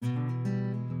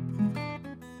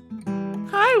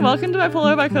and welcome to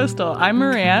Bipolar by Coastal. I'm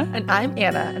Maria. And I'm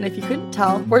Anna, and if you couldn't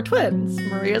tell, we're twins.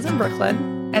 Maria's in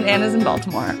Brooklyn. And Anna's in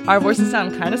Baltimore. Our voices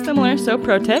sound kind of similar, so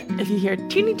pro tip. If you hear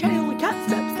teeny tiny little cat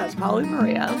steps, that's probably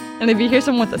Maria. And if you hear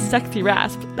someone with a sexy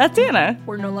rasp, that's Anna.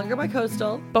 We're no longer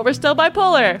bi-coastal, but we're still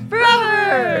bipolar.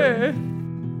 Forever!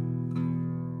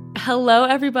 Hello,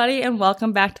 everybody, and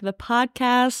welcome back to the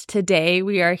podcast. Today,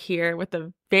 we are here with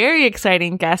a very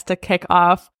exciting guest to kick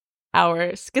off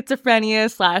our schizophrenia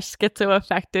 /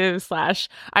 schizoaffective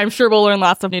 / I'm sure we'll learn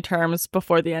lots of new terms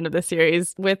before the end of the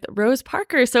series with Rose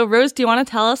Parker. So Rose, do you want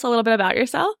to tell us a little bit about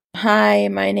yourself? Hi,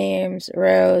 my name's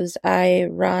Rose. I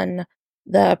run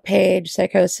the page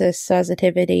Psychosis,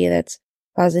 Psositivity. That's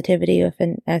positivity with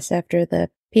an S after the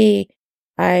P.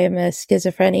 I am a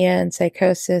schizophrenia and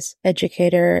psychosis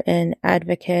educator and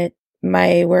advocate.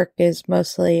 My work is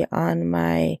mostly on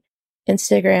my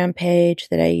Instagram page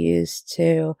that I use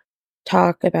to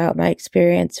talk about my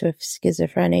experience with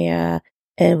schizophrenia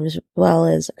as well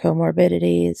as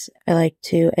comorbidities. I like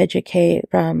to educate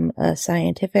from a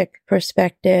scientific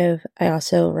perspective. I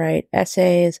also write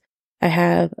essays. I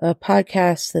have a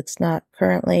podcast that's not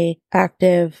currently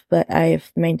active, but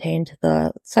I've maintained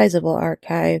the sizable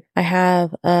archive. I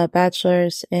have a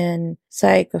bachelor's in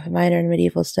psych with a minor in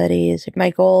medieval studies. My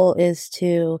goal is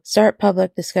to start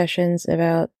public discussions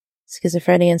about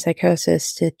schizophrenia and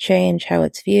psychosis to change how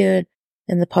it's viewed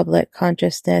in the public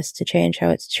consciousness, to change how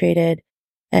it's treated,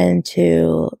 and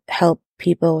to help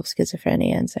people with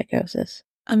schizophrenia and psychosis.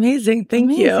 Amazing.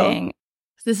 Thank you.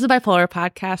 This is a bipolar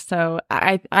podcast, so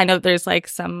I know there's like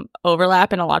some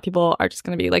overlap, and a lot of people are just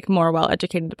going to be like more well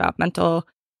educated about mental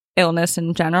illness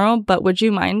in general. But would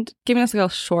you mind giving us like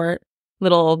a short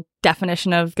little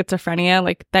definition of schizophrenia,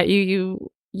 like that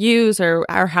you use or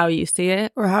how you see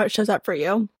it, or how it shows up for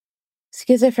you?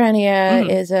 Schizophrenia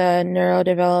is a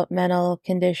neurodevelopmental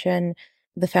condition.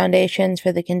 The foundations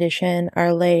for the condition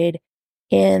are laid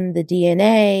in the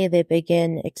DNA. They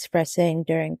begin expressing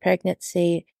during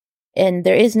pregnancy. And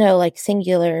there is no like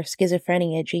singular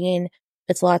schizophrenia gene.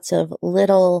 It's lots of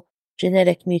little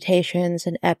genetic mutations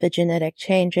and epigenetic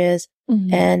changes.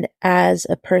 And as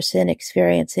a person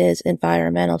experiences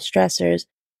environmental stressors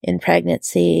in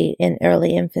pregnancy, in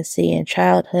early infancy, and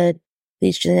childhood,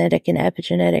 these genetic and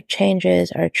epigenetic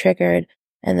changes are triggered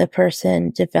and the person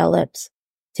develops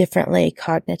differently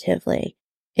cognitively.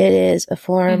 It is a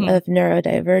form of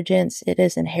neurodivergence. It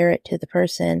is inherent to the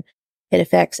person. It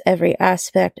affects every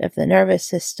aspect of the nervous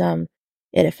system.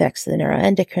 It affects the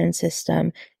neuroendocrine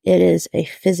system. It is a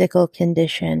physical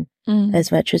condition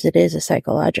as much as it is a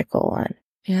psychological one.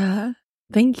 Yeah.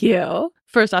 Thank you.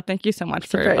 First off, thank you so much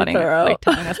for telling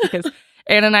us, because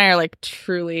Anne and I are like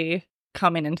truly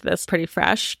coming into this pretty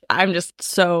fresh. I'm just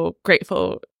so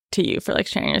grateful to you for like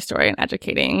sharing your story and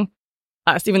educating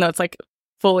us, even though it's like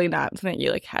fully not something you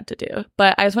like had to do.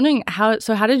 But I was wondering how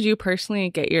did you personally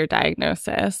get your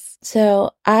diagnosis?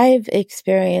 So I've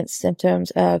experienced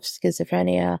symptoms of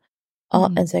schizophrenia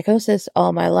and psychosis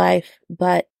all my life,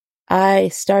 but I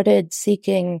started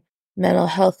seeking mental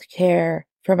health care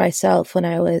for myself when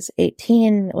I was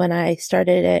 18. When I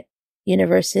started at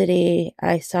university,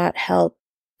 I sought help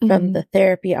from the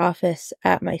therapy office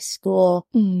at my school.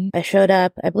 I showed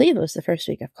up, I believe it was the first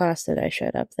week of class that I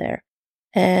showed up there.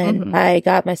 And I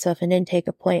got myself an intake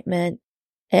appointment,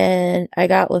 and I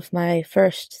got with my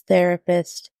first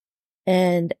therapist,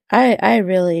 and I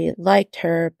really liked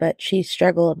her, but she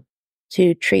struggled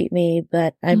to treat me.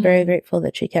 But I'm very grateful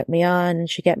that she kept me on, and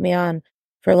she kept me on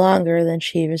for longer than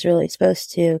she was really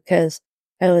supposed to, because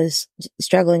I was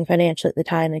struggling financially at the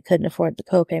time and couldn't afford the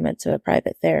co-payments of a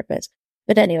private therapist.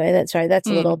 But anyway, that's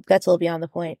a little beyond the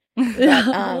point. But,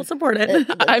 we'll support it.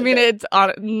 I mean, it's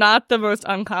not the most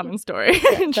uncommon story.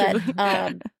 But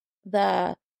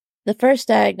the first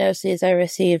diagnoses I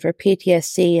received were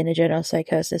PTSD and a general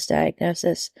psychosis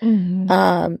diagnosis.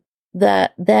 Then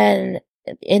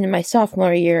in my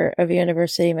sophomore year of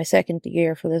university, my second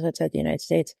year for those outside the United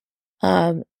States,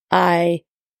 I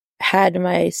had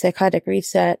my psychotic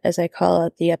reset, as I call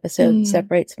it. The episode that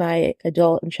separates my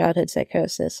adult and childhood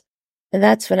psychosis. And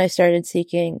that's when I started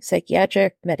seeking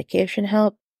psychiatric medication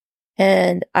help.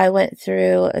 And I went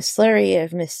through a slurry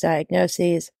of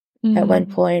misdiagnoses. At one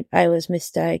point, I was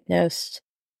misdiagnosed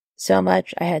so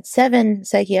much. I had 7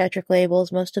 psychiatric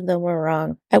labels. Most of them were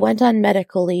wrong. I went on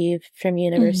medical leave from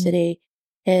university.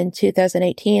 In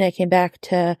 2018, I came back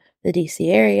to the DC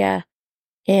area,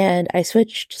 and I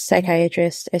switched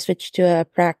psychiatrists. I switched to a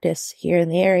practice here in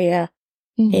the area.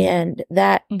 And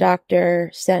that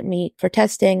doctor sent me for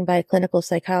testing by a clinical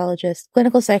psychologist.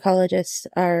 Clinical psychologists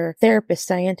are therapist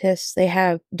scientists. They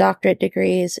have doctorate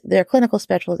degrees. Their clinical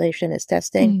specialization is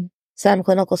testing. Some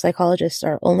clinical psychologists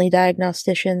are only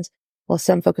diagnosticians, while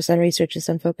some focus on research and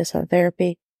some focus on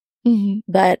therapy.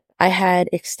 But I had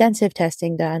extensive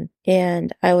testing done,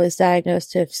 and I was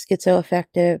diagnosed with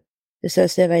schizoaffective,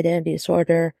 dissociative identity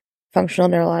disorder, functional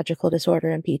neurological disorder,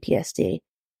 and PTSD.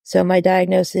 So my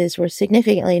diagnoses were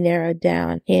significantly narrowed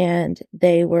down, and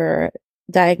they were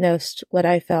diagnosed what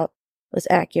I felt was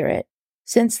accurate.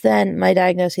 Since then, my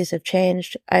diagnoses have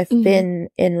changed. I've been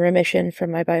in remission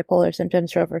from my bipolar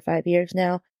symptoms for over 5 years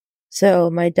now.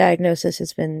 So my diagnosis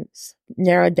has been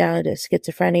narrowed down to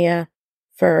schizophrenia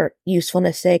for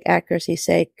usefulness sake, accuracy's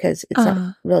sake, because it's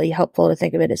not really helpful to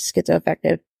think of it as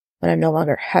schizoaffective when I'm no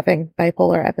longer having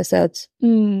bipolar episodes.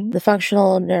 The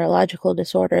functional neurological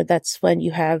disorder, that's when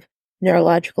you have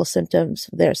neurological symptoms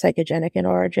that are psychogenic in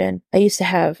origin. I used to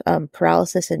have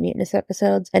paralysis and muteness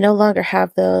episodes. I no longer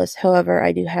have those. However,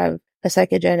 I do have a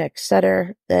psychogenic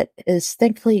stutter that is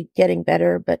thankfully getting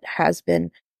better, but has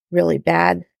been really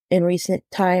bad in recent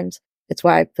times. It's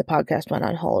why the podcast went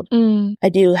on hold. I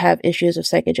do have issues of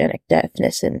psychogenic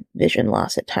deafness and vision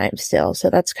loss at times still. So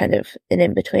that's kind of an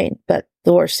in-between. But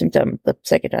the worst symptom, the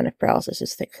psychogenic paralysis,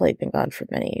 has thankfully been gone for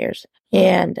many years.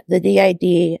 And the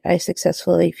DID, I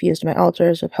successfully fused my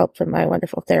alters with help from my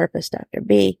wonderful therapist, Dr.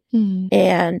 B.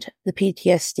 And the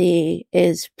PTSD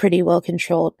is pretty well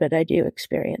controlled, but I do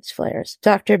experience flares.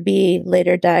 Dr. B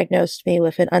later diagnosed me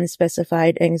with an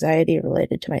unspecified anxiety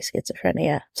related to my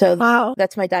schizophrenia. So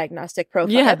that's my diagnostic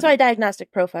profile. Yeah. That's my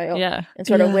diagnostic profile. Yeah. And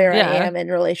sort of where I am in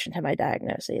relation to my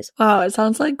diagnoses. Wow, it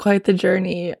sounds like quite the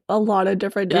journey. A lot of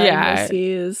different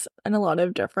diagnoses and a lot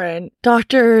of different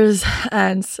doctors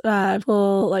and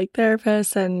like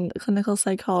therapists and clinical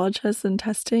psychologists and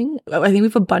testing. I think we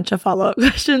have a bunch of follow-up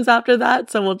questions after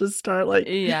that, so we'll just start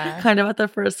kind of at the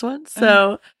first one.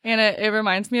 So and it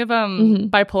reminds me of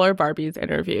Bipolar Barbie's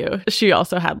interview. She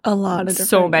also had a lot of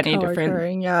so many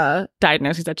different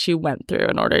diagnoses that she went through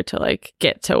in order to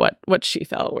get to what she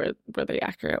felt were the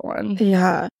accurate ones.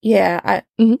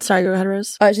 Sorry, go ahead,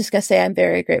 Rose. I was just gonna say I'm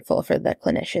very grateful for the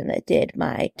clinician that did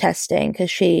my testing, because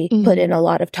she put in a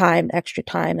lot of time, extra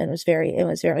time, and it was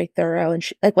very thorough. And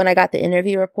she, when I got the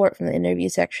interview report from the interview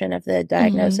section of the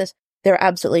diagnosis, there were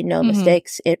absolutely no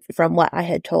mistakes from what I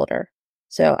had told her.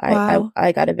 So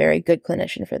I got a very good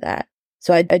clinician for that.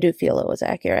 So I do feel it was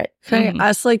accurate. Can I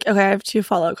ask, okay, I have two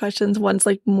follow-up questions. One's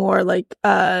more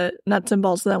nuts and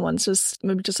bolts, and then one's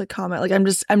maybe just a comment.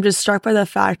 I'm just struck by the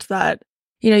fact that,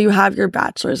 you have your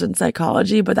bachelor's in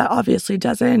psychology, but that obviously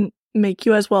doesn't make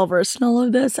you as well versed in all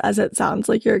of this as it sounds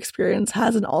like your experience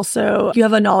has. And also you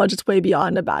have a knowledge that's way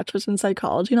beyond a bachelor's in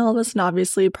psychology and all of this. And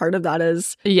obviously part of that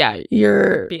is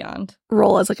your beyond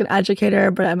role as an educator.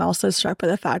 But I'm also struck by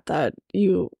the fact that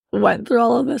you went through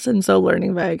all of this, and so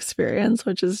learning by experience,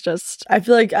 which is just, I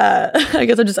feel like I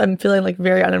guess I'm feeling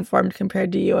very uninformed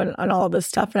compared to you and all of this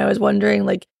stuff. And I was wondering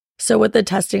so with the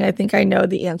testing, I think I know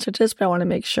the answer to this, but I want to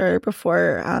make sure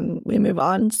before we move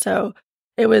on. So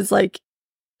it was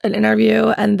an interview,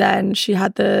 and then she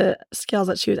had the scales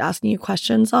that she was asking you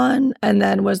questions on, and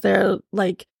then was there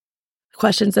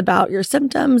questions about your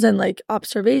symptoms and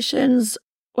observations?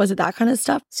 Was it that kind of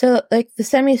stuff? So the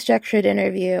semi-structured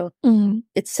interview,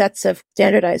 it's sets of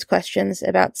standardized questions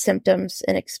about symptoms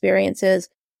and experiences,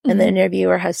 and the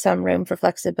interviewer has some room for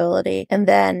flexibility. And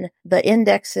then the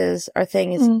indexes are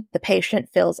things the patient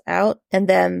fills out, and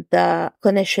then the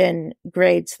clinician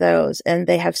grades those, and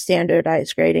they have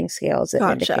standardized grading scales that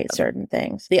indicate certain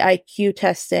things. The IQ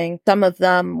testing, some of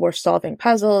them were solving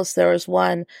puzzles. There was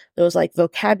one that was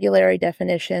vocabulary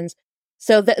definitions.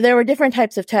 So there were different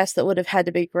types of tests that would have had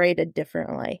to be graded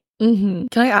differently. Can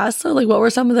I ask, what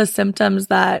were some of the symptoms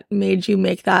that made you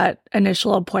make that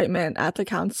initial appointment at the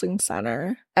counseling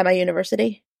center? At my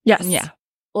university? Yes. Yeah.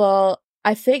 Well,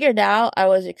 I figured out I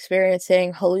was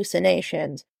experiencing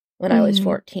hallucinations when I was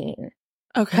 14.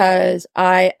 Okay. Because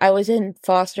I was in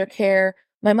foster care.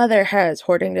 My mother has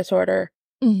hoarding disorder.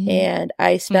 And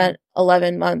I spent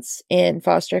 11 months in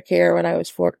foster care when I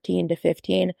was 14 to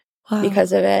 15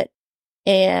 because of it.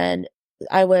 And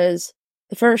I was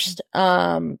the first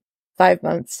 5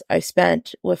 months I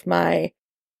spent with my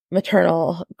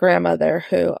maternal grandmother,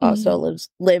 who also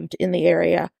lived in the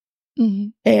area.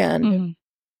 And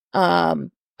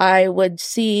I would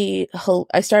see,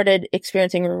 I started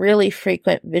experiencing really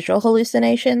frequent visual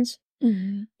hallucinations.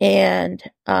 And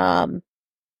the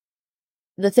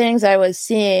things I was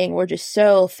seeing were just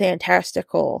so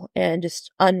fantastical and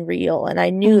just unreal. And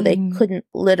I knew they couldn't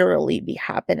literally be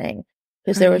happening,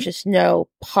 because there was just no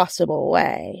possible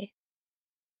way.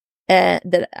 And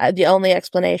the only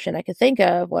explanation I could think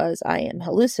of was I am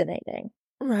hallucinating.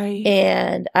 Right.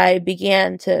 And I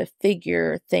began to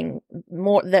figure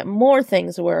more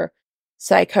things were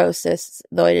psychosis,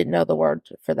 though I didn't know the word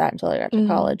for that until I got to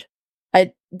college.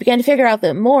 I began to figure out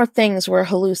that more things were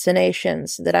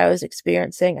hallucinations that I was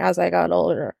experiencing as I got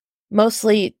older.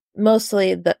 Mostly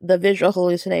the visual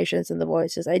hallucinations and the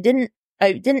voices. I didn't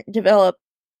develop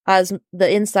as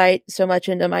the insight so much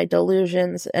into my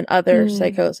delusions and other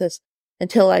psychosis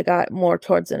until I got more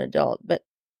towards an adult. But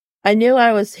I knew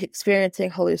I was experiencing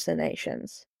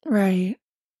hallucinations. Right.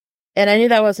 And I knew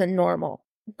that wasn't normal.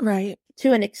 Right.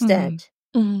 To an extent.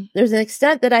 There's an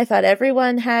extent that I thought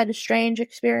everyone had strange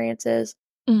experiences.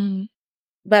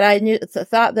 But I knew the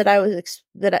thought that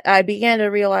I began to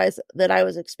realize that I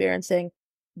was experiencing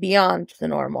beyond the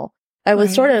normal. I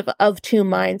was sort of two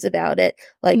minds about it.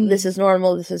 Like, this is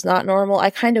normal, this is not normal.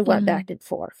 I kind of went back and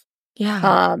forth.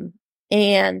 Yeah.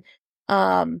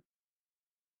 I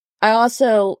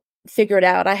also figured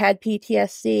out I had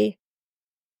PTSD.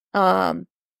 I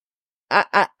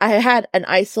had an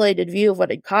isolated view of what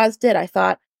had caused it. I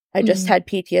thought I just had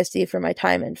PTSD from my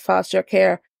time in foster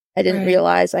care. I didn't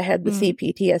realize I had the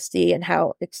CPTSD and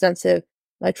how extensive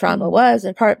my trauma was,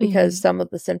 in part because some of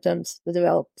the symptoms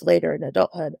developed later in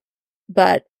adulthood.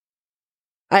 But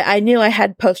I knew I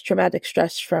had post-traumatic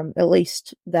stress from at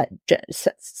least that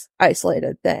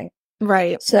isolated thing.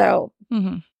 Right. So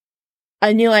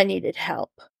I knew I needed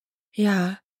help.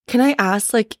 Yeah. Can I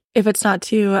ask, like, if it's not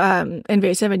too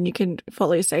invasive and you can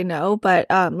fully say no, but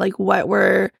like what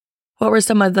were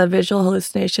some of the visual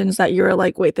hallucinations that you were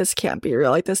like, wait, this can't be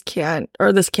real, like this can't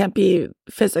be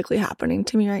physically happening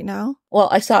to me right now? Well,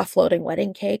 I saw a floating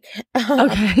wedding cake.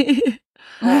 Okay.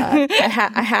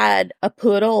 I had a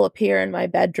poodle appear in my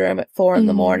bedroom at 4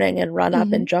 a.m. and run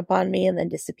up and jump on me and then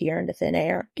disappear into thin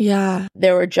air. Yeah.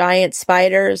 There were giant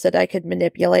spiders that I could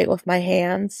manipulate with my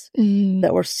hands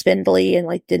that were spindly and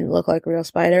like didn't look like real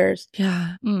spiders.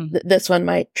 Yeah. This one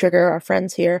might trigger our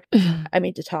friends here. I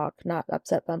mean to talk, not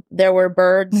upset them. There were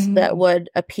birds that would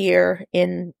appear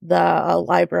in the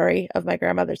library of my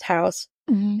grandmother's house.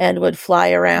 And would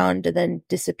fly around and then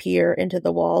disappear into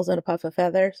the walls in a puff of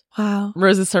feathers. Wow.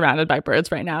 Rose is surrounded by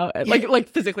birds right now. Like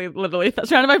physically, literally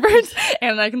surrounded by birds.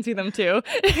 And I can see them too.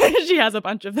 She has a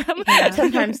bunch of them. Yeah,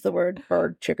 sometimes the word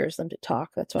bird triggers them to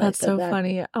talk. That's why I said so that.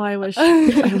 Funny. Oh, I wish I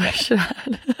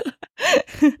had.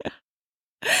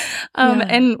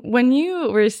 And when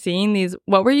you were seeing these,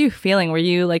 what were you feeling? Were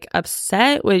you like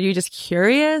upset? Were you just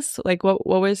curious? Like what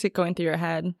was it going through your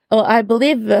head? Well, I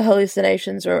believe the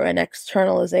hallucinations were an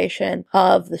externalization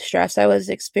of the stress I was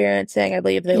experiencing. I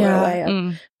believe they were a way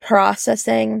of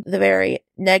processing the very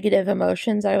negative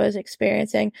emotions I was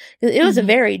experiencing. It was a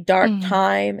very dark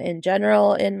time in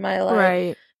general in my life.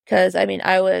 Right. Because, I mean,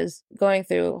 I was going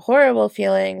through horrible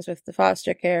feelings with the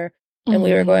foster care. And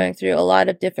we were going through a lot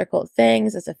of difficult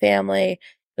things as a family. It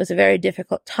was a very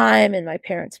difficult time in my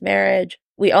parents' marriage.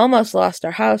 We almost lost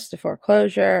our house to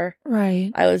foreclosure.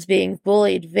 Right. I was being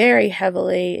bullied very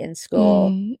heavily in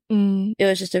school. It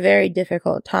was just a very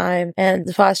difficult time. And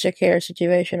the foster care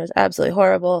situation was absolutely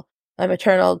horrible. My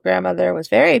maternal grandmother was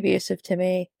very abusive to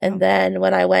me. And then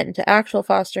when I went into actual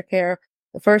foster care,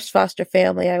 the first foster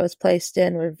family I was placed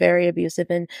in were very abusive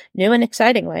in new and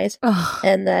exciting ways.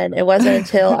 And then it wasn't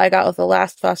until I got with the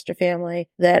last foster family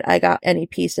that I got any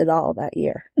peace at all that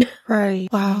year. Right.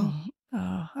 Wow.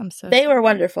 Oh, I'm so They were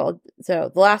wonderful.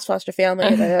 So the last foster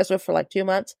family that I was with for like 2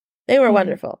 months, they were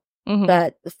wonderful.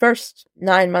 But the first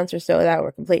 9 months or so of that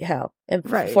were complete hell. And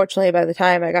fortunately, by the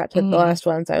time I got to the last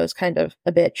ones, I was kind of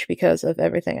a bitch because of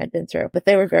everything I'd been through. But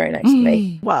they were very nice to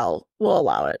me. Well, we'll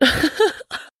allow it.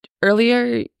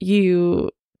 Earlier,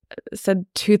 you said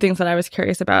two things that I was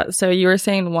curious about. So you were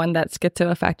saying, one, that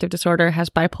schizoaffective disorder has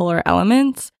bipolar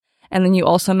elements. And then you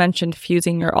also mentioned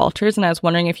fusing your alters. And I was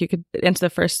wondering if you could answer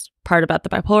the first part about the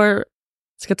bipolar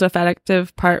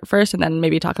schizoaffective part first, and then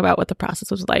maybe talk about what the process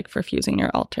was like for fusing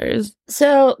your alters.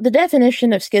 So the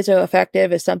definition of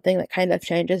schizoaffective is something that kind of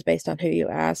changes based on who you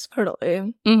ask.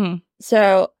 Totally.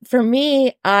 So for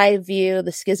me, I view the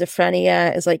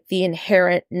schizophrenia as like the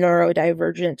inherent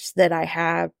neurodivergence that I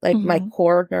have, like my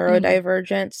core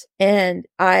neurodivergence. And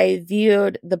I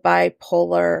viewed the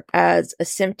bipolar as a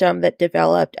symptom that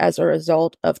developed as a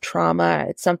result of trauma.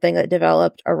 It's something that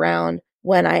developed around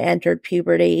when I entered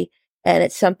puberty. And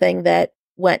it's something that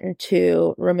went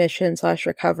into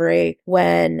remission/recovery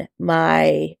when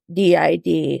my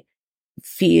DID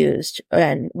fused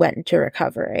and went into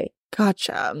recovery.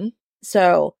 Gotcha.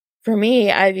 So for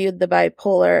me, I viewed the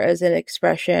bipolar as an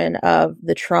expression of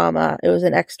the trauma. It was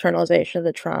an externalization of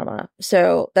the trauma.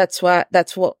 So that's what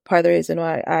part of the reason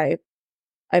why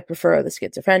I prefer the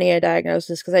schizophrenia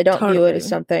diagnosis, because I don't view it as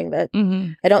something that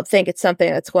I don't think it's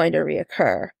something that's going to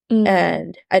reoccur.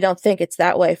 And I don't think it's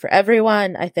that way for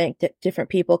everyone. I think that different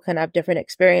people can have different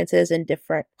experiences and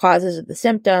different causes of the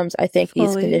symptoms. I think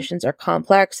these conditions are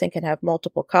complex and can have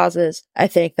multiple causes. I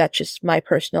think that's just my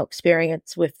personal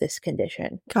experience with this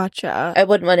condition. Gotcha. I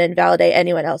wouldn't want to invalidate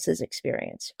anyone else's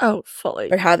experience. Oh,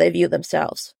 fully. Or how they view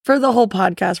themselves. For the whole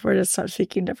podcast, we're just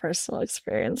speaking to personal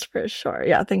experience for sure.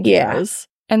 Yeah, thank you guys.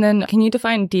 And then can you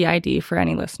define DID for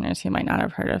any listeners who might not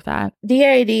have heard of that?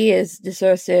 DID is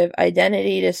dissociative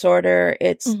identity disorder.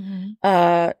 It's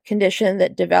a condition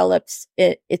that develops,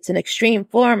 it's an extreme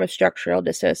form of structural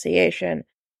dissociation.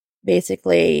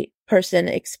 Basically, person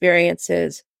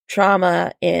experiences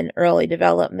trauma in early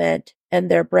development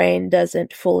and their brain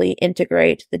doesn't fully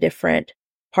integrate the different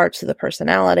parts of the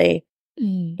personality.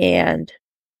 And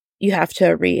you have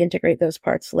to reintegrate those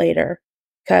parts later,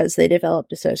 because they develop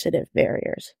dissociative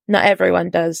barriers. Not everyone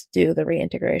does do the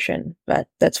reintegration, but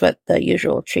that's what the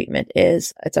usual treatment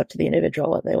is. It's up to the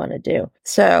individual what they want to do.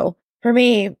 So for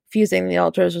me, fusing the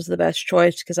alters was the best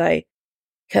choice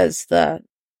because the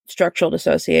structural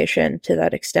dissociation to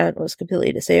that extent was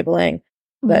completely disabling.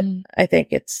 But I think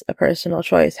it's a personal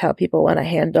choice how people want to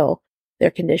handle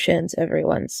their conditions.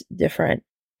 Everyone's different.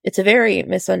 It's a very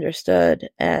misunderstood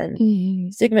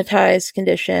and stigmatized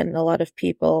condition. A lot of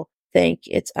people think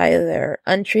it's either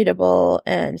untreatable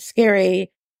and scary,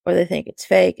 or they think it's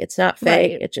fake. It's not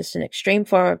fake. It's just an extreme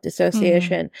form of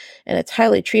dissociation. And it's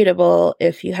highly treatable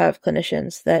if you have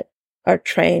clinicians that are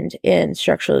trained in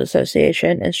structural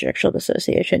dissociation and structural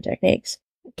dissociation techniques.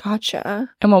 Gotcha.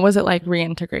 And what was it like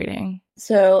reintegrating?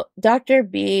 So Dr.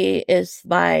 B is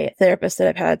my therapist that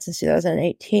I've had since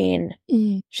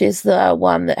 2018. She's the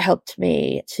one that helped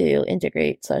me to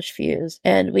integrate/fuse.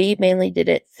 And we mainly did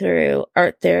it through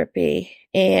art therapy.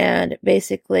 And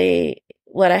basically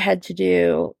what I had to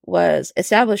do was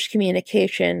establish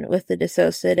communication with the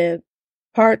dissociative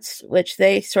parts, which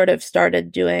they sort of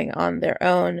started doing on their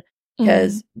own.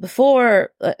 Because before,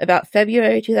 about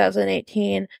February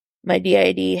 2018, my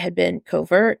DID had been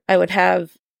covert. I would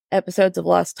have episodes of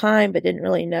lost time, but didn't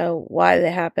really know why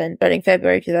they happened. Starting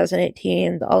February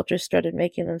 2018, the alters started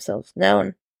making themselves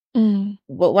known.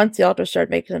 But once the alters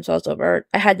started making themselves overt,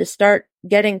 I had to start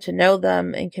getting to know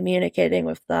them and communicating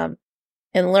with them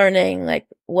and learning like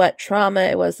what trauma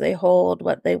it was they hold,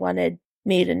 what they wanted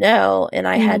me to know. And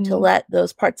I had to let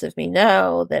those parts of me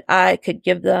know that I could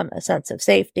give them a sense of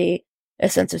safety, a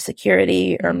sense of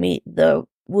security, or meet the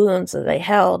wounds that they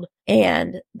held.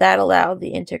 And that allowed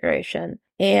the integration.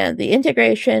 And the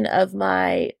integration of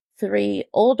my 3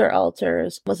 older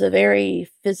alters was a very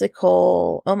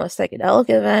physical, almost psychedelic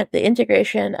event. The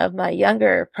integration of my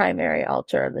younger primary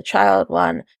alter, the child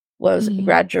one, was a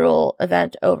gradual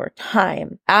event over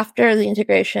time. After the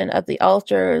integration of the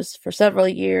alters for several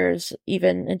years,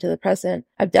 even into the present,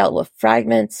 I've dealt with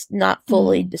fragments, not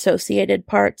fully dissociated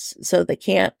parts, so they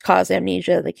can't cause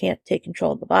amnesia, they can't take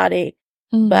control of the body,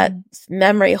 but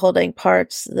memory holding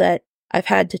parts that I've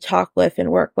had to talk with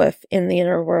and work with in the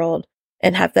inner world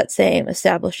and have that same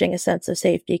establishing a sense of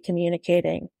safety,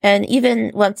 communicating. And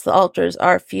even once the alters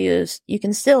are fused, you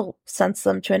can still sense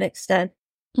them to an extent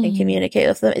and communicate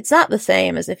with them. It's not the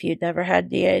same as if you'd never had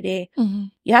DID.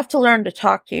 You have to learn to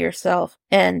talk to yourself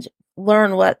and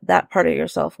learn what that part of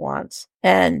yourself wants.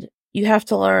 And you have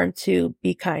to learn to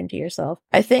be kind to yourself.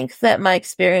 I think that my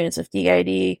experience of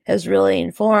DID has really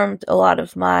informed a lot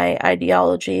of my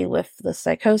ideology with the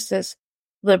psychosis,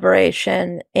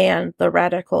 liberation, and the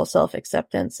radical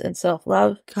self-acceptance and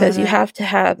self-love. Because you have to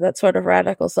have that sort of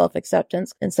radical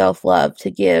self-acceptance and self-love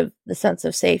to give the sense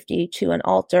of safety to an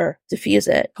alter to fuse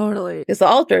it. Totally. Because the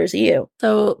alter is you.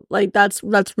 So like that's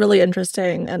really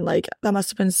interesting, and like that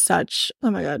must have been such, oh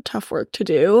my god, tough work to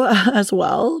do as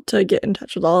well, to get in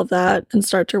touch with all of that and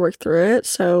start to work through it.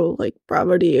 So like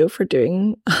bravo to you for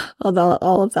doing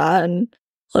all of that and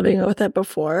living with it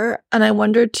before. And I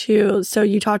wondered too, so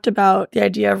you talked about the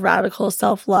idea of radical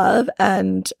self-love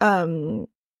and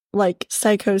like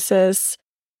psychosis,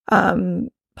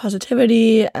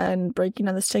 positivity, and breaking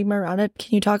down the stigma around it.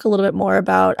 Can you talk a little bit more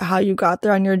about how you got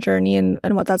there on your journey and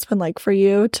what that's been like for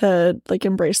you to like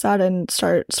embrace that and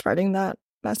start spreading that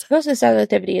message?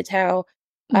 Psositivity is how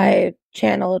I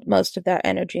channeled most of that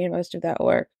energy and most of that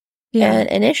work. And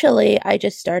initially, I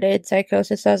just started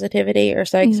Psychosis Psositivity, or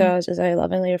PsychSos, as I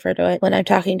lovingly refer to it, when I'm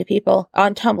talking to people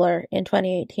on Tumblr in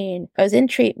 2018. I was in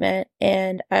treatment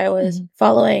and I was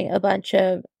following a bunch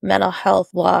of mental health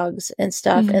blogs and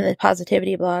stuff and the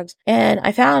positivity blogs. And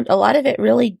I found a lot of it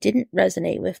really didn't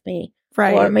resonate with me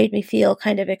or made me feel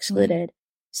kind of excluded.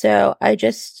 So I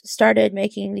just started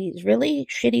making these really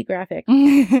shitty graphics.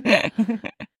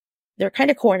 they're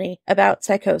kind of corny about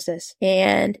psychosis.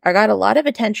 And I got a lot of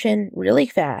attention really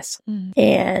fast.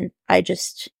 And I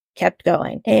just kept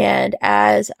going. And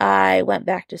as I went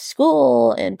back to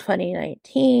school in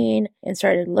 2019 and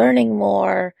started learning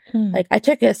more, like I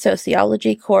took a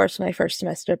sociology course my first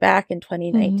semester back in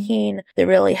 2019 that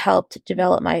really helped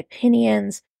develop my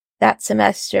opinions. That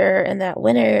semester and that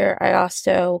winter, I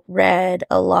also read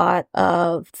a lot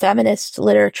of feminist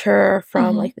literature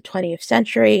from like the 20th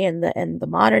century and the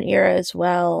modern era as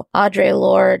well. Audre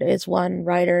Lorde is one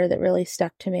writer that really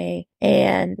stuck to me.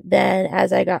 And then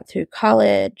as I got through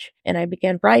college and I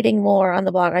began writing more on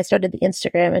the blog, I started the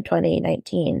Instagram in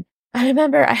 2019. I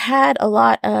remember I had a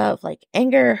lot of like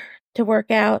anger to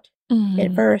work out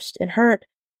at first and hurt.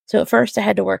 So at first I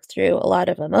had to work through a lot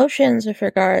of emotions with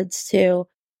regards to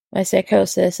my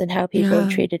psychosis and how people have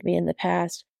treated me in the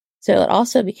past. So it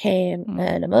also became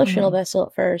an emotional vessel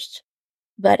at first.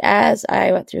 But as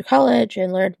I went through college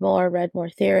and learned more, read more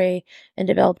theory, and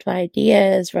developed my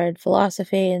ideas, read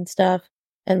philosophy and stuff,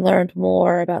 and learned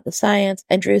more about the science,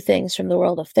 and drew things from the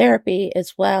world of therapy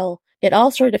as well, it all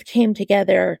sort of came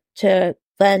together to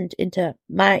blend into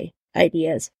my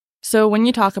ideas. So when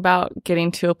you talk about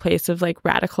getting to a place of like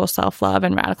radical self-love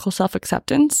and radical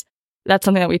self-acceptance, that's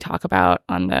something that we talk about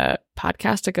on the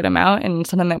podcast a good amount, and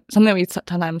something that we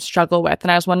sometimes struggle with. And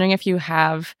I was wondering if you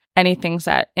have any things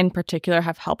that in particular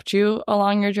have helped you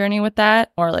along your journey with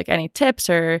that, or like any tips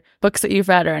or books that you've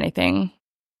read or anything.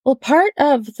 Well, part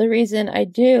of the reason I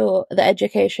do the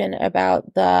education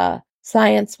about the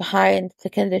science behind the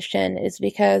condition is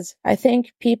because I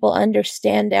think people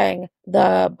understanding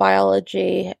the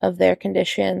biology of their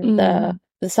condition,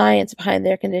 the science behind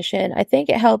their condition, I think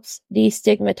it helps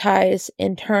destigmatize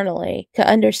internally to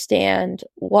understand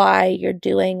why you're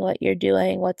doing what you're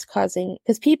doing, what's causing,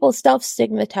 because people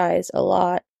self-stigmatize a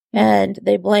lot and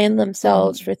they blame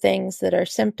themselves for things that are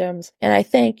symptoms. And I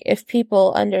think if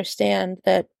people understand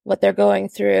that what they're going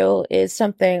through is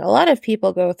something a lot of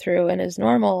people go through and is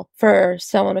normal for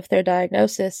someone with their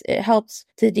diagnosis, it helps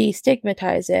to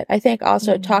destigmatize it. I think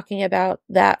also talking about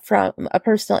that from a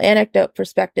personal anecdote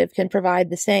perspective can provide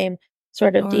the same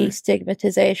sort of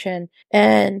destigmatization.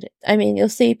 And I mean, you'll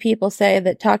see people say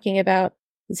that talking about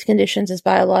these conditions as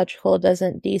biological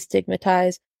doesn't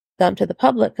destigmatize them to the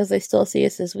public because they still see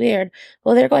us as weird.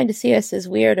 Well, they're going to see us as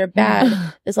weird or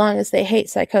bad as long as they hate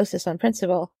psychosis on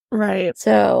principle. Right.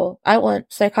 So I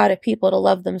want psychotic people to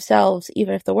love themselves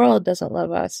even if the world doesn't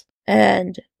love us.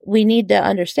 And we need to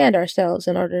understand ourselves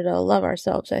in order to love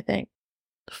ourselves, I think.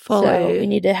 Fully. So we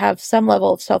need to have some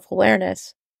level of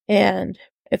self-awareness. And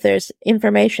if there's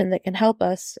information that can help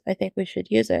us, I think we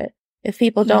should use it. If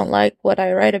people don't like what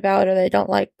I write about or they don't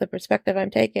like the perspective I'm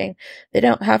taking, they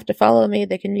don't have to follow me.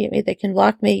 They can mute me. They can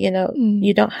block me. You know,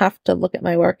 you don't have to look at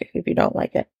my work if you don't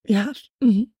like it. Yeah.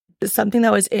 Something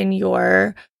that was in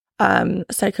your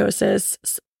psychosis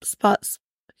spots,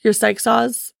 your psych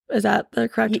saws, is that the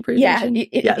correct abbreviation?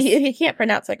 Yeah. If you can't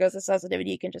pronounce psychosis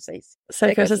positivity, you can just say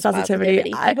psychosis positivity.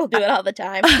 People do it all the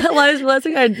time. Well, I was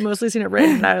realizing I'd mostly seen it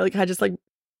written and I had just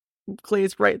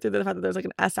glazed right through the fact that there's like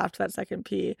an S after that second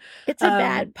P. It's a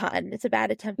bad pun. It's a bad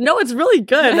attempt. No, it's really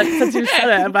good. Since you said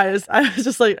it, I was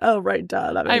just like, oh, right,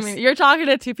 duh. I mean, you're talking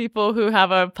to two people who have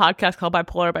a podcast called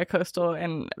Bipolar Bicoastal,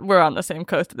 and we're on the same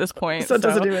coast at this point. So it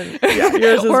doesn't even,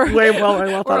 yours is way well thought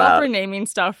out. We're all for naming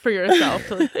stuff for yourself.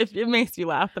 So if it makes you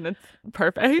laugh, then it's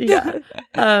perfect. Yeah.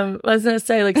 I was going to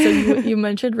say, like, so you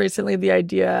mentioned recently the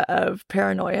idea of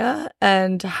paranoia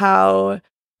and how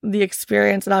the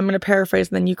experience, and I'm going to paraphrase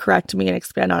and then you correct me and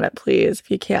expand on it, please, if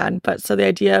you can. But so the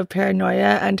idea of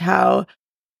paranoia and how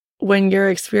when you're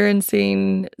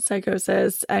experiencing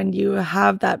psychosis and you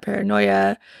have that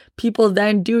paranoia, people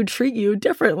then do treat you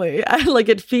differently. Like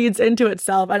it feeds into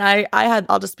itself. And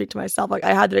I'll just speak to myself. Like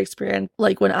I had that experience,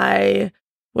 like when I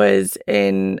was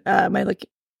in my like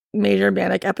major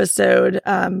manic episode,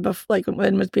 like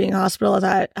when I was being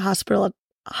hospitalized.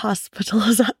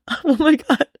 Oh my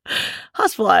god,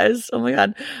 hospitalized. Oh my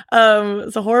god,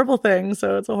 it's a horrible thing.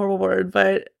 So it's a horrible word,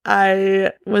 but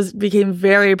I became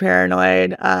very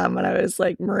paranoid. And I was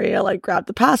like, Maria, like grab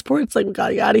the passports, like we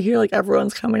gotta get out of here. Like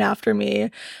everyone's coming after me.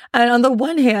 And on the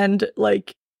one hand,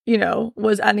 like, you know,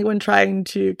 was anyone trying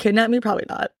to kidnap me? Probably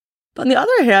not. But on the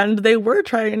other hand, they were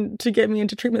trying to get me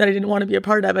into treatment that I didn't want to be a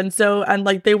part of, and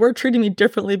like they were treating me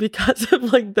differently because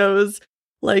of like those.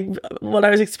 Like what I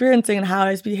was experiencing and how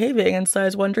I was behaving. And so I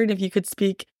was wondering if you could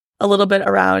speak a little bit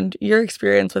around your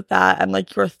experience with that and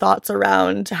like your thoughts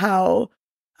around how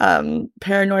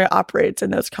paranoia operates in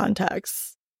those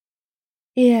contexts.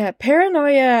 Yeah,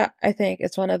 paranoia, I think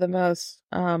it's one of the most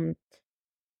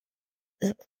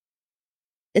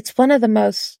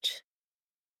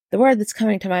the word that's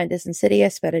coming to mind is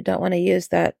insidious, but I don't want to use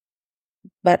that.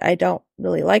 But I don't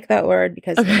really like that word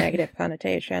because of the negative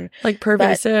connotation. Like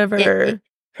pervasive it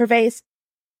pervasive,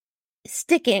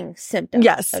 sticking symptoms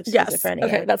of schizophrenia.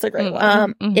 Okay, that's a great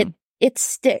one. It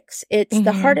sticks. It's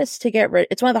the hardest to get rid.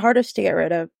 It's one of the hardest to get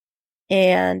rid of,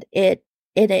 and it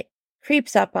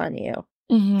creeps up on you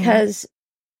because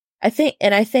I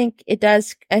think it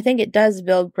does. I think it does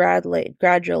build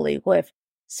gradually with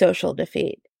social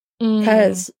defeat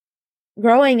because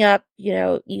growing up,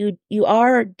 you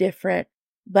are different,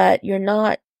 but you're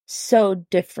not so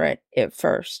different at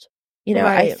first.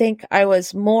 I think I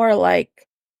was more like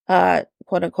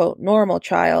quote unquote normal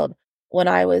child when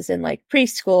I was in like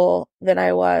preschool than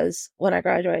I was when I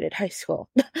graduated high school.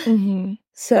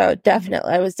 So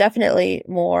definitely, I was definitely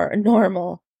more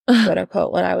normal, quote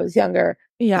unquote, when I was younger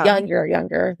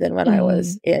than when I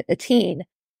was a teen.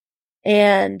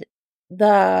 And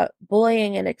the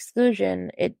bullying and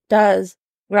exclusion, it does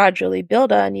gradually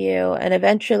build on you. And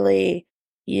eventually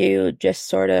you just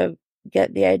sort of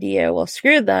get the idea, well,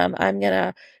 screw them. I'm going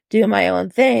to do my own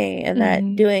thing. And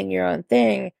that doing your own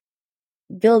thing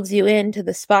builds you into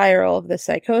the spiral of the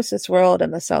psychosis world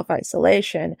and the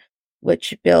self-isolation,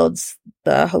 which builds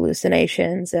the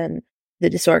hallucinations and the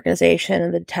disorganization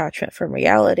and the detachment from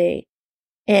reality.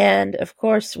 And of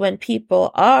course, when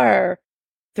people are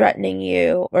threatening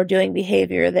you or doing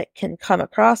behavior that can come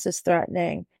across as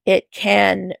threatening, it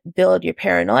can build your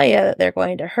paranoia that they're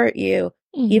going to hurt you,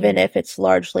 even if it's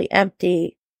largely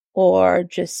empty or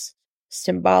just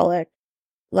symbolic.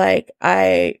 Like,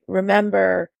 I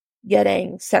remember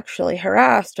getting sexually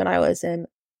harassed when I was in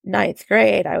 9th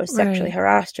grade. I was sexually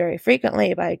harassed very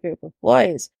frequently by a group of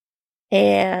boys.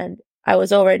 And I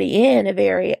was already in a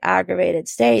very aggravated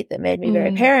state that made me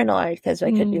very paranoid because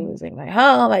I could be losing my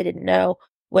home. I didn't know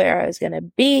where I was going to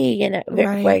be,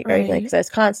 because I was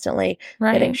constantly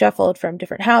getting shuffled from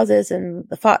different houses, and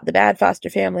the bad foster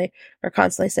family were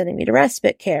constantly sending me to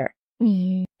respite care.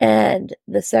 And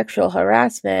the sexual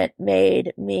harassment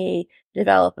made me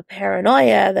develop a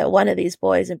paranoia that one of these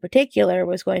boys in particular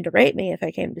was going to rape me if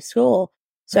I came to school.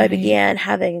 So I began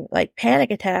having like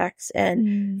panic attacks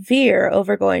and fear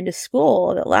over going to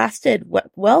school that lasted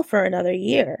well for another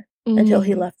year until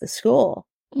he left the school.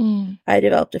 I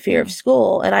developed a fear of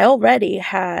school, and I already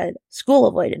had school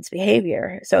avoidance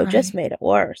behavior, so it just made it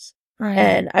worse.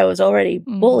 And I was already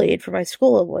bullied for my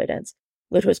school avoidance,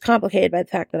 which was complicated by the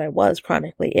fact that I was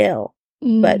chronically ill.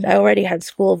 But I already had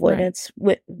school avoidance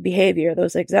with behavior that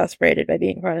was exacerbated by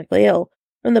being chronically ill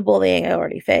from the bullying I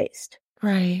already faced.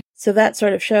 So that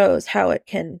sort of shows how it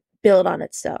can build on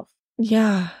itself.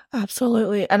 Yeah,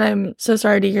 absolutely. And I'm so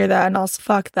sorry to hear that. And also,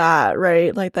 fuck that,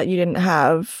 right? Like that you didn't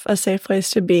have a safe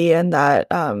place to be, and that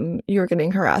you were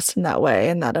getting harassed in that way,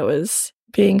 and that it was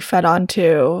being fed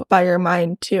onto by your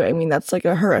mind too. I mean, that's like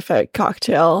a horrific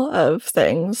cocktail of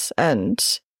things. And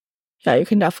yeah, you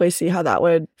can definitely see how that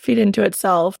would feed into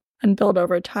itself and build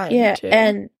over time. Yeah, too.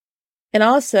 and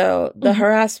also the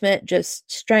harassment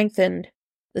just strengthened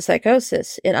the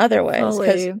psychosis in other ways.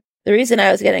 Because the reason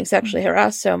I was getting sexually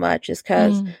harassed so much is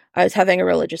because I was having a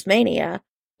religious mania,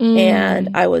 and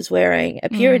I was wearing a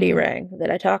purity ring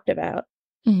that I talked about.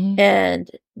 And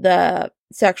the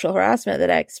sexual harassment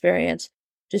that I experienced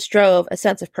just drove a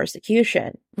sense of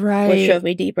persecution, which drove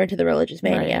me deeper into the religious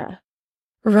mania.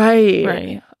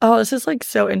 Right. Oh, this is like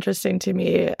so interesting to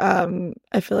me.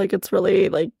 I feel like it's really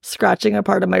like scratching a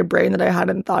part of my brain that I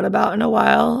hadn't thought about in a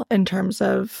while in terms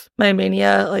of my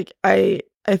mania. Like I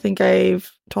think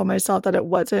I've told myself that it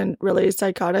wasn't really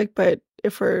psychotic, but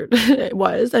it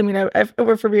was. I mean, if it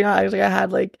were for being honest, like I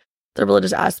had like the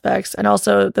religious aspects, and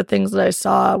also the things that I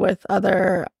saw with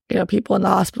other, people in the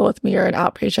hospital with me or an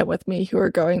outpatient with me who were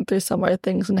going through similar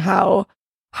things, and how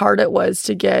hard it was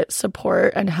to get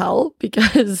support and help,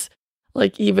 because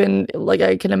like even like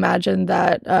I can imagine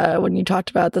that when you talked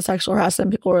about the sexual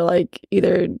harassment, people were like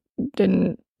either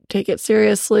didn't take it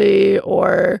seriously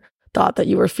or thought that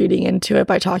you were feeding into it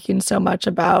by talking so much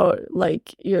about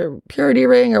like your purity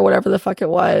ring or whatever the fuck it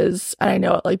was. And I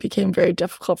know it like became very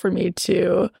difficult for me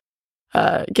to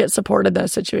get support in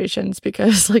those situations,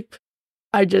 because like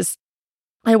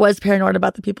I was paranoid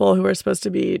about the people who were supposed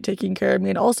to be taking care of me.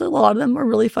 And also a lot of them were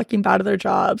really fucking bad at their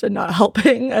jobs and not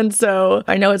helping. And so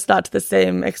I know it's not to the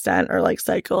same extent or like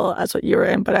cycle as what you were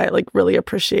in, but I like really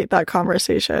appreciate that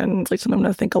conversation. It's like something I'm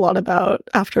going to think a lot about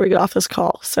after we get off this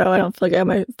call. So I don't feel like I have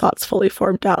my thoughts fully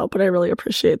formed out, but I really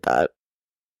appreciate that.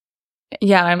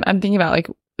 Yeah, I'm thinking about like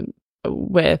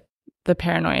with the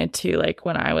paranoia too, like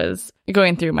when I was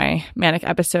going through my manic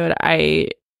episode,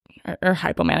 or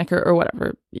hypomanic or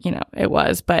whatever, it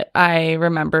was. But I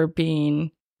remember being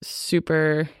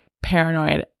super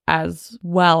paranoid as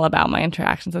well about my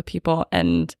interactions with people.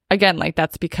 And again, like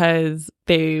that's because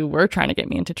they were trying to get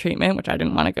me into treatment, which I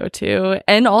didn't want to go to.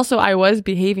 And also I was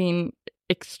behaving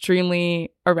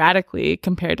extremely erratically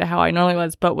compared to how I normally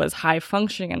was, but was high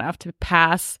functioning enough to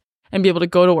pass and be able to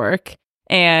go to work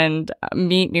and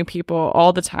meet new people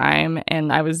all the time.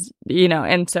 And I was,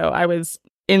 and so I was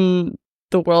in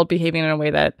the world behaving in a way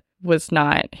that was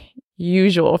not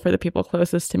usual for the people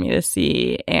closest to me to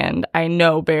see. And I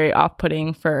know very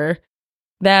off-putting for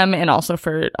them and also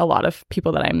for a lot of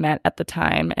people that I met at the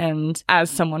time. And as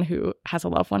someone who has a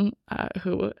loved one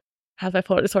who has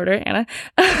bipolar disorder, Anna,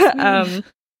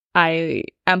 I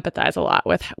empathize a lot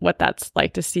with what that's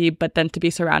like to see, but then to be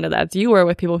surrounded as you were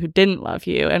with people who didn't love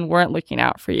you and weren't looking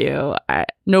out for you,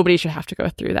 nobody should have to go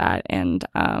through that. And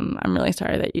I'm really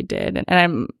sorry that you did. And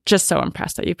I'm just so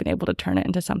impressed that you've been able to turn it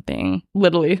into something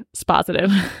literally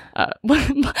positive. How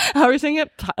are we saying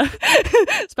it?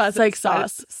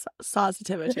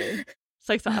 Psositivity.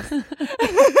 Psych sauce. I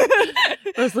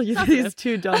was looking at these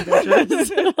two dumb bitches.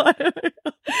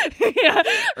 Yeah,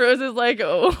 Rose is like,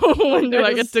 oh, when do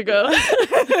I get to go?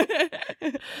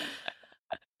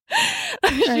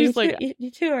 She's like,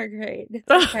 you two are great. It's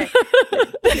okay.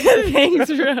 Thanks,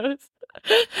 Rose.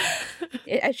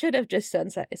 I should have just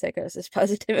done psychosis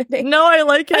positivity. No, I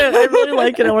like it. I really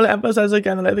like it. I want to emphasize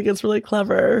again, and I think it's really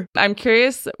clever. I'm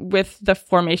curious with the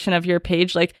formation of your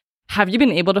page, like, have you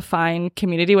been able to find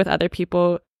community with other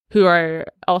people who are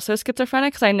also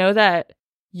schizophrenic? Because I know that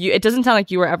it doesn't sound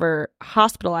like you were ever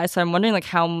hospitalized. So I'm wondering like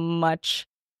how much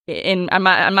I'm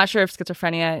not sure if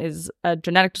schizophrenia is a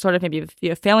genetic disorder, maybe if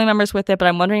you have family members with it, but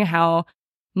I'm wondering how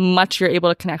much you're able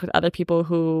to connect with other people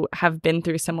who have been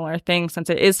through similar things, since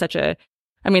it is such the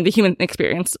human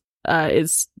experience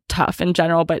is tough in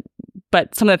general, but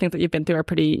some of the things that you've been through are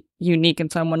pretty unique.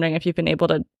 And so I'm wondering if you've been able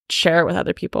to share it with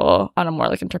other people on a more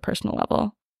like interpersonal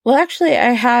level. Well, actually,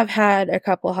 I have had a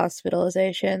couple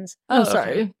hospitalizations. Oh,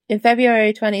 sorry. In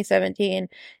February 2017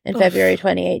 and February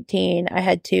 2018, I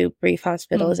had 2 brief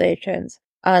hospitalizations.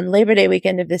 On Labor Day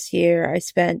weekend of this year, I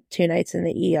spent 2 nights in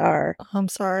the ER. I'm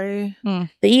sorry.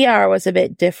 The ER was a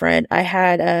bit different. I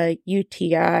had a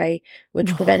UTI,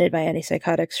 which prevented my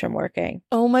antipsychotics from working.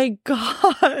 Oh my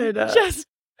God.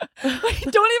 Don't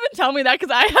even tell me that,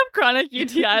 because I have chronic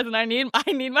UTIs and I need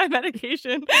my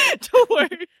medication to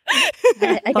work.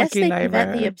 I guess they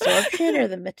prevent the absorption or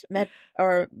the metabolism.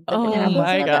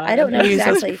 My God. I don't know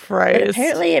exactly. But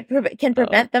apparently, it can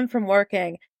prevent them from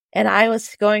working. And I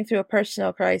was going through a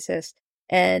personal crisis,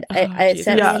 and it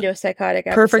sent me into a psychotic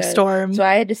episode. Perfect storm. So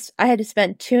I had to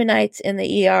spend 2 nights in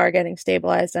the ER getting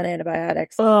stabilized on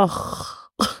antibiotics.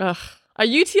 Ugh. A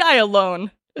UTI alone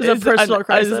is a personal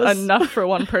crisis. Is enough for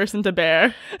one person to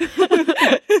bear.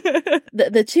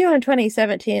 The 2 in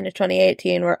 2017 to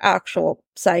 2018 were actual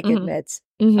psych admits,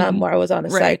 where I was on a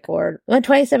psych ward. When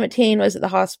 2017 was at the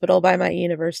hospital by my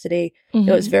university, it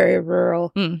was very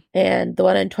rural. And the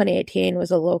one in 2018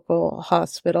 was a local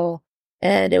hospital.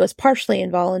 And it was partially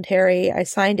involuntary. I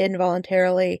signed in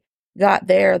voluntarily, got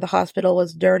there. The hospital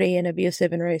was dirty and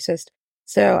abusive and racist.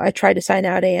 So I tried to sign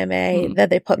out AMA. Then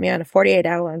they put me on a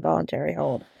 48-hour involuntary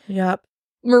hold. Yep.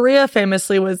 Maria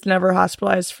famously was never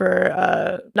hospitalized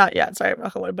for, not yet, sorry, I'm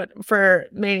not gonna lie, but for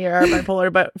mania or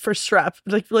bipolar, but for strep,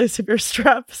 like really severe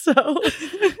strep. So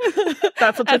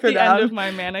that's what took her down. At the end of my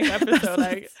manic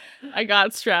episode, I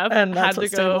got strep and had to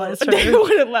go. They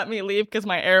wouldn't let me leave because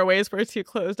my airways were too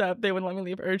closed up. They wouldn't let me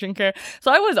leave urgent care.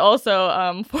 So I was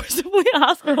also forcibly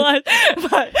hospitalized,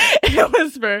 but it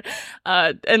was for,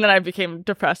 and then I became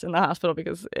depressed in the hospital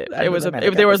because there wasn't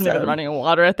even running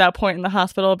water at that point in the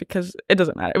hospital, because it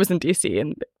doesn't matter. It was in DC,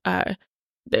 and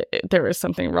there was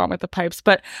something wrong with the pipes.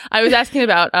 But I was asking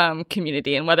about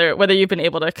community and whether you've been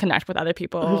able to connect with other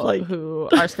people who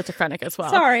are schizophrenic as well.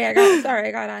 Sorry, I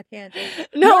got on tangent.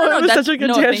 No, it was such a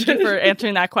good tangent. Thank you for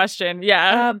answering that question.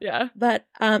 Yeah, But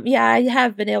I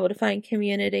have been able to find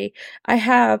community.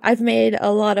 I've made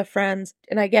a lot of friends,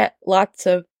 and I get lots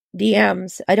of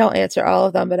DMs. I don't answer all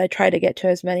of them, but I try to get to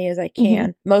as many as I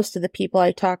can. Most of the people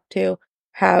I talk to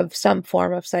have some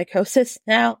form of psychosis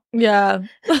now. Yeah.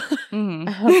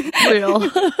 Real.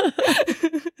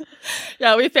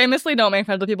 Yeah, we famously don't make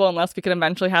friends with people unless we can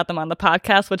eventually have them on the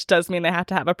podcast, which does mean they have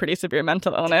to have a pretty severe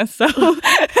mental illness. So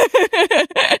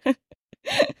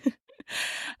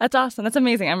that's awesome. That's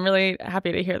amazing. I'm really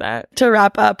happy to hear that. To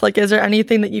wrap up, like, is there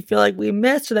anything that you feel like we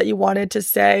missed or that you wanted to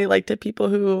say, like, to people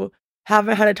who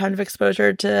haven't had a ton of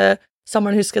exposure to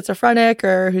someone who's schizophrenic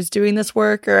or who's doing this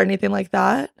work or anything like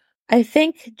that? I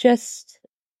think just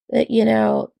that,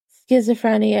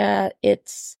 schizophrenia,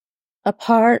 it's a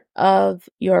part of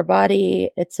your body.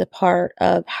 It's a part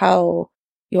of how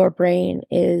your brain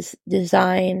is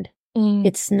designed.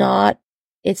 It's not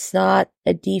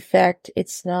a defect.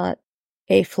 It's not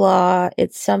a flaw.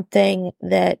 It's something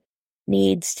that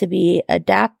needs to be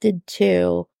adapted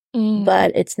to,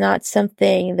 but it's not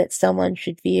something that someone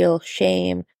should feel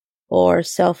shame or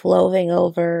self-loathing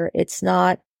over. It's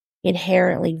not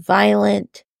inherently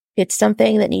violent. It's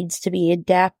something that needs to be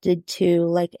adapted to,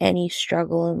 like any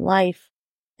struggle in life.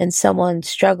 And someone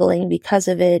struggling because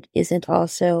of it isn't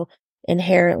also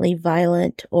inherently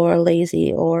violent or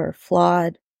lazy or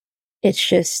flawed. It's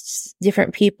just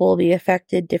different people will be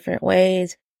affected different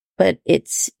ways, but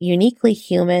it's uniquely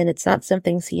human. It's not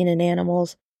something seen in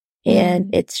animals. And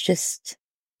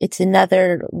it's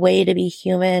another way to be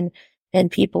human. And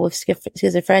people with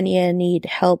schizophrenia need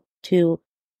help to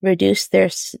reduce their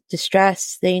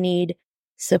distress. They need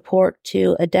support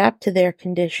to adapt to their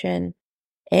condition.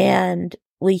 And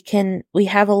we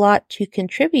have a lot to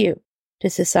contribute to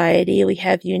society. We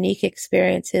have unique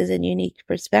experiences and unique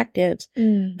perspectives,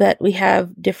 but we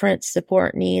have different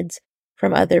support needs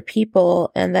from other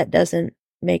people. And that doesn't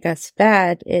make us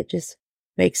bad. It just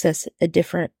makes us a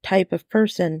different type of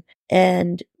person.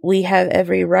 And we have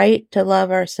every right to love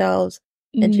ourselves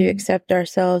and to accept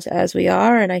ourselves as we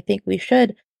are. And I think we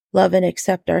should love and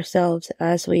accept ourselves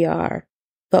as we are,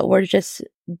 but we're just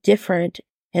different,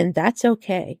 and that's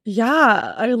okay.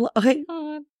 Yeah.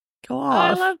 Go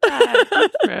off. I love that.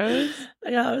 Thanks, Rose.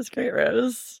 Yeah, it was great,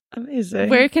 Rose. Amazing.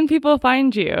 Where can people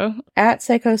find you? At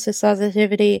Psychosis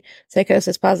Positivity,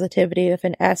 Psychosis Positivity with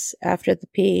an S after the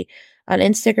P. On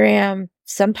Instagram,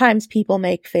 sometimes people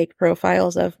make fake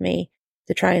profiles of me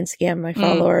to try and scam my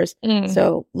followers.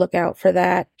 So look out for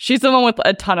that. She's the one with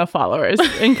a ton of followers,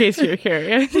 in case you're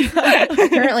curious. I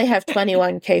currently have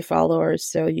 21K followers,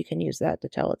 so you can use that to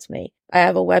tell it's me. I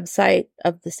have a website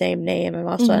of the same name. I'm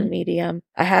also on Medium.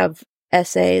 I have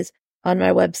essays on my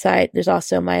website. There's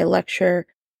also my lecture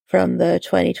from the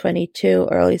 2022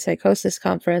 Early Psychosis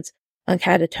Conference on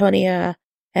catatonia,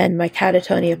 and my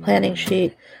catatonia planning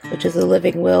sheet, which is a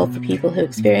living will for people who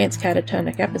experience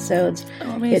catatonic episodes.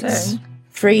 Oh, amazing. It's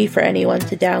free for anyone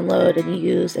to download and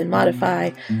use and modify.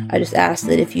 I just ask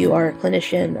that if you are a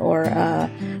clinician or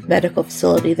a medical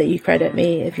facility that you credit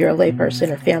me. If you're a layperson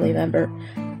or family member,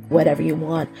 whatever you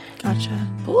want. Gotcha.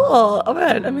 Cool. Oh,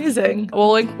 man. Amazing.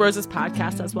 We'll link Rose's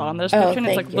podcast as well in the description.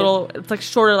 It's like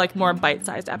shorter, like more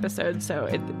bite-sized episodes. So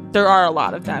there are a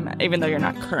lot of them, even though you're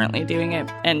not currently doing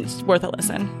it, and it's worth a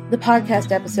listen. The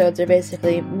podcast episodes are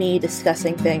basically me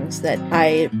discussing things that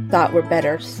I thought were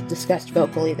better discussed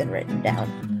vocally than written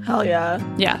down. Hell yeah.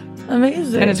 Yeah.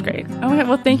 Amazing. And it's great. Okay,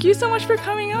 well, thank you so much for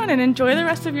coming on, and enjoy the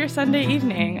rest of your Sunday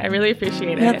evening. I really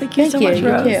appreciate it. Yeah, thank you so much,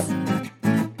 Rose. You too.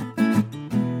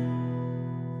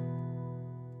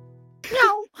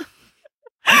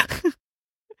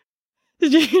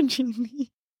 Did you hear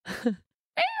Jeannie?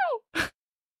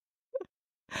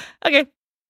 Okay.